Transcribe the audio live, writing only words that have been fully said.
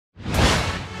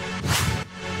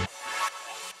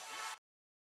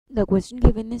The question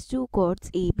given is two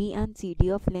chords AB and CD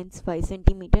of lengths 5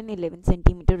 cm and 11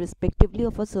 cm respectively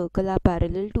of a circle are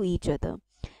parallel to each other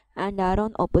and are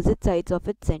on opposite sides of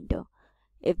its center.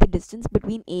 If the distance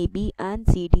between AB and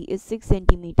CD is 6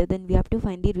 cm, then we have to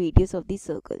find the radius of the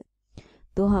circle.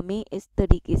 तो हमें इस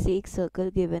तरीके से एक circle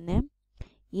given है,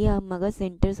 ये हम अगर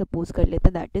सेंटर सपोज कर लेते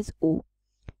हैं दैट इज O,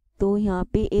 तो यहाँ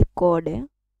पे एक कॉर्ड है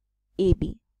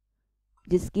AB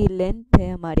जिसकी लेंथ है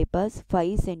हमारे पास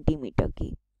 5 सेंटीमीटर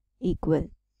की इक्वल,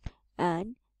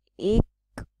 एंड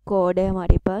एक कॉर्ड है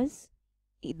हमारे पास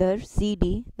इधर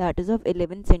CD that is of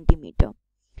 11 centimetre.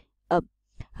 अब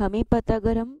हमें पता,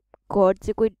 अगर हम कॉर्ड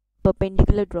से कोई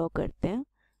परपेंडिकुलर ड्रॉ करते हैं,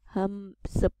 हम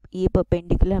सब ये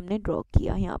परपेंडिकुलर हमने ड्रॉ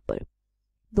किया यहाँ पर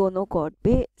दोनों कॉर्ड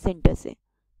पे सेंटर से,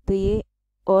 तो ये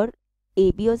और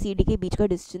AB और CD के बीच का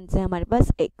डिस्टेंस है हमारे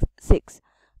पास 6.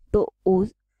 तो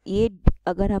ये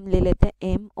अगर हम ले लेते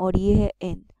हैं M और ये है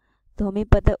N, तो हमें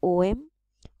पता है OM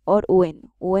और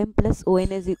OM plus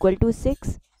ON is equal to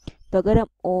 6. तो अगर हम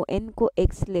ON को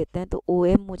x लेते हैं तो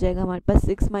OM हो जाएगा हमारे पास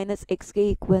 6 माइनस x के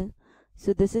equal.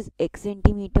 So this is x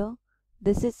centimetre,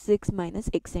 this is 6 minus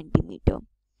x centimetre.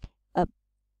 अब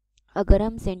अगर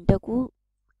हम सेंटर को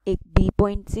एक B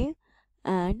पॉइंट से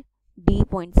एंड D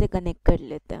पॉइंट से कनेक्ट कर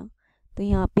लेते हैं, तो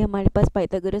यहाँ पे हमारे पास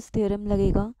पाइथागोरस थ्योरम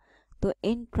लगेगा. तो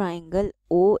in triangle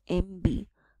OMB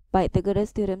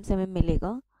Pythagoras theorem से हमें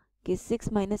मिलेगा कि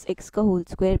 6 माइनस एक्स का whole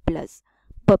square plus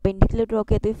perpendicular draw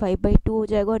किया तो 5/2 हो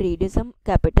जाएगा, और रेडियस हम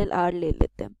कैपिटल R ले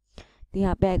लेते हैं. तो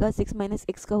यहाँ पे आएगा 6 माइनस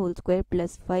एक्स का होल स्क्वायर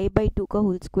प्लस 5/2 का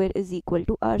whole square is equal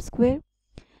to R square.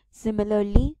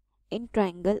 Similarly in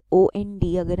triangle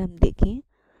OND अगर हम देखें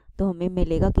तो हमें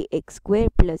मिलेगा कि x स्क्वायर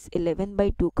प्लस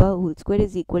 11/2 का whole square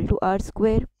is equal to R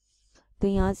square. तो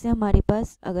यहाँ से हमारे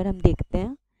पास अगर हम देखते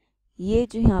हैं, ये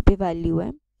जो यहाँ पे वैल्यू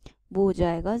है वो हो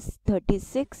जाएगा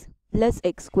 36 plus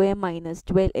x square minus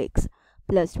 12x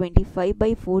plus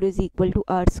 25/4 is equal to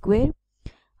R square.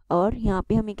 और यहाँ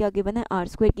पे हमें क्या गिवन है, R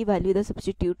स्क्वायर की वैल्यू इधर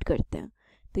सब्स्टिट्यूट करते हैं,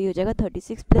 तो ये हो जाएगा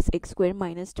 36 plus x square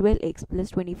minus 12x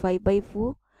plus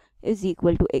 25/4 is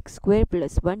equal to x square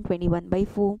plus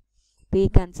 121/4. तो ये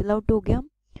कैंसिल आउट हो गया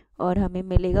और हमें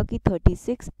मिलेगा कि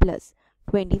 36 plus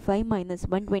 25 minus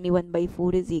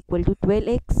 121/4 is equal to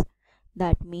 12x.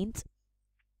 That means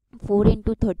 4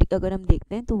 into 30 अगर हम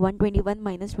देखते हैं तो 121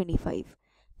 minus 25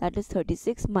 that is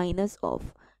 36 minus of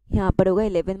यहाँ पर होगा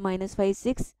 11 माइनस 5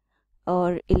 6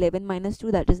 और 11 माइनस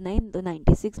 2 दैट इज 9. तो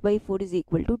 96/4 इज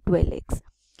इक्वल टू 12x.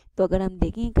 तो अगर हम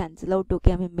देखें कैंसिल आउट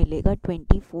होकर हमें मिलेगा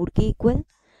 24 के इक्वल.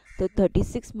 तो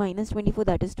 36 minus 24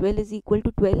 that is 12 is equal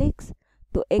to 12x.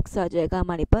 तो x आ जाएगा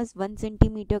हमारे पास 1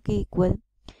 सेंटीमीटर के इक्वल.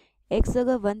 x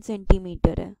अगर 1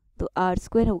 सेंटीमीटर है तो R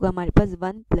स्क्वायर होगा हमारे पास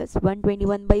 1 plus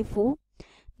 121/4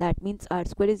 that means R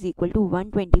square is equal to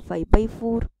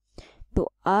 125/4.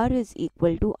 तो R is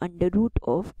equal to under root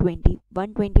of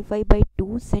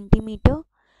 125/2 centimetre.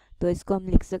 तो इसको हम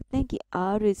लिख सकते हैं कि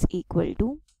R is equal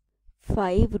to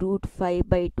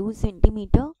 5√5/2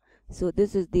 centimeter. So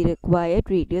this is the required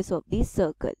radius of the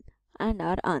circle and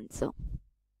our answer.